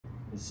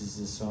This is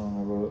a song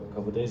I wrote a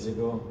couple days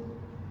ago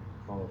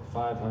called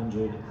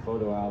 500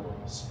 Photo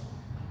Albums.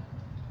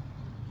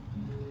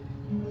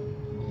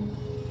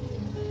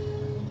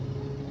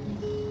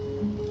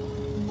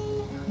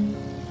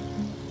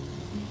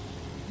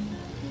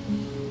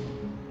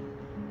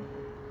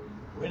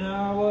 When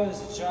I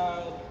was a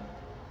child,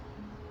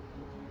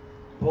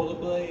 pulled a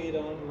blade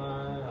on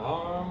my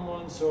arm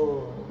once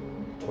or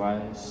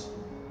twice,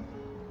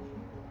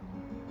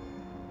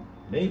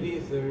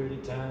 maybe 30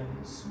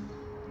 times.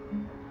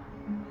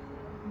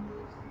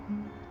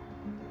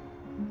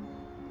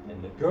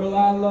 And the girl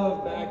I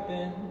loved back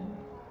then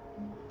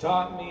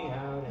taught me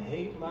how to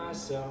hate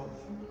myself,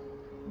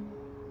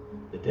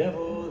 the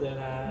devil that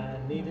I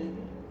needed.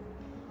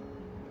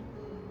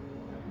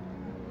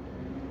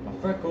 My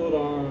freckled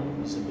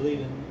arms are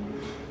bleeding,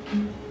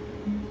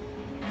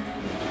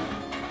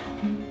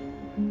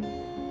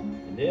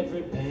 and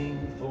every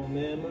painful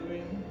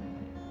memory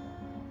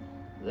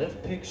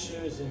left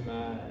pictures in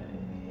my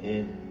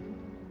head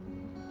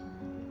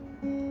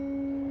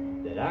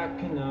that I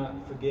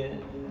cannot forget.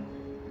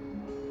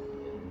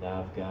 And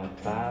I've got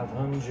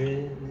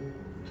 500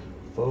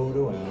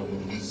 photo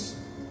albums,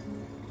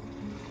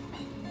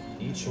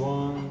 each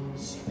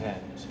one's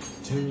packed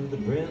to the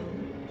brim,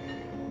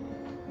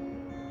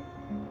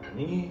 and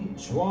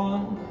each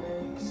one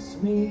makes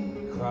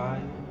me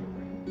cry,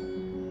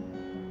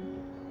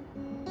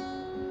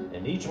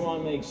 and each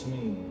one makes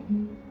me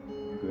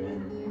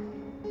grin,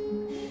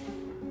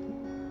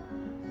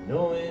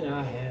 knowing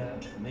I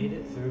have made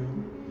it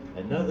through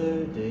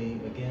another day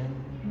again.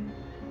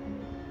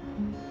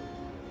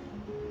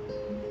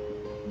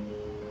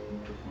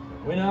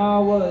 When I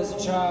was a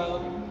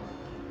child,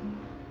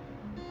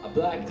 I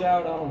blacked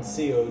out on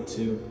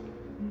CO2,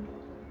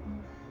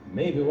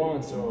 maybe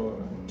once or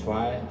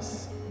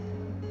twice,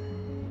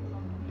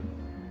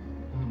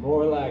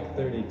 more like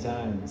 30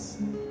 times.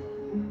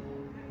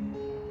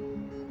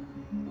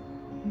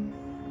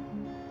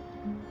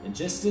 And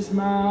just as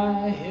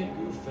my head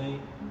grew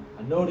faint,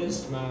 I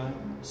noticed my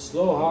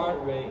slow heart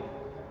rate,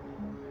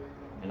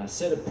 and I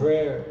said a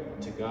prayer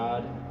to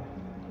God,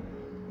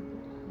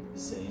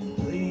 saying,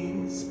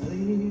 please,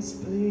 please,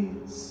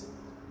 please,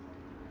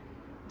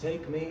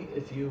 take me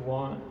if you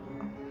want.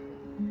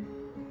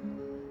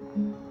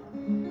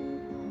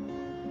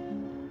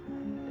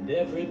 And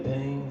every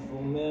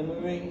painful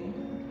memory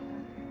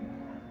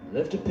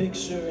left a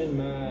picture in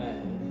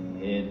my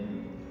head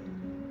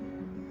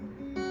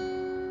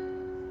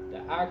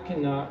that I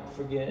cannot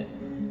forget.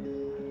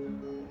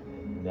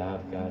 And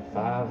I've got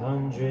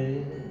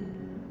 500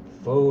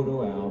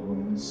 photo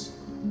albums,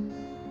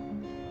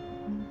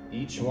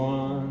 each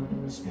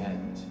one's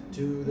packed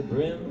to the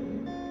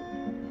brim,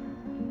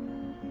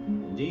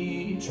 and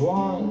each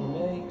one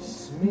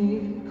makes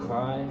me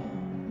cry,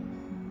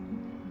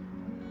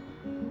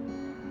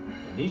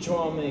 and each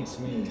one makes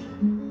me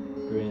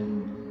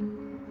grin,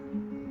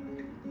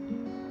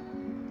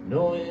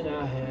 knowing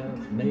I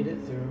have made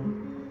it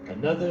through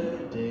another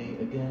day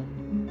again.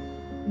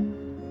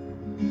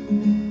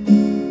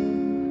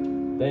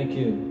 Thank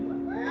you.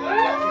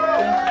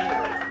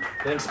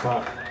 Thanks,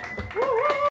 Pop.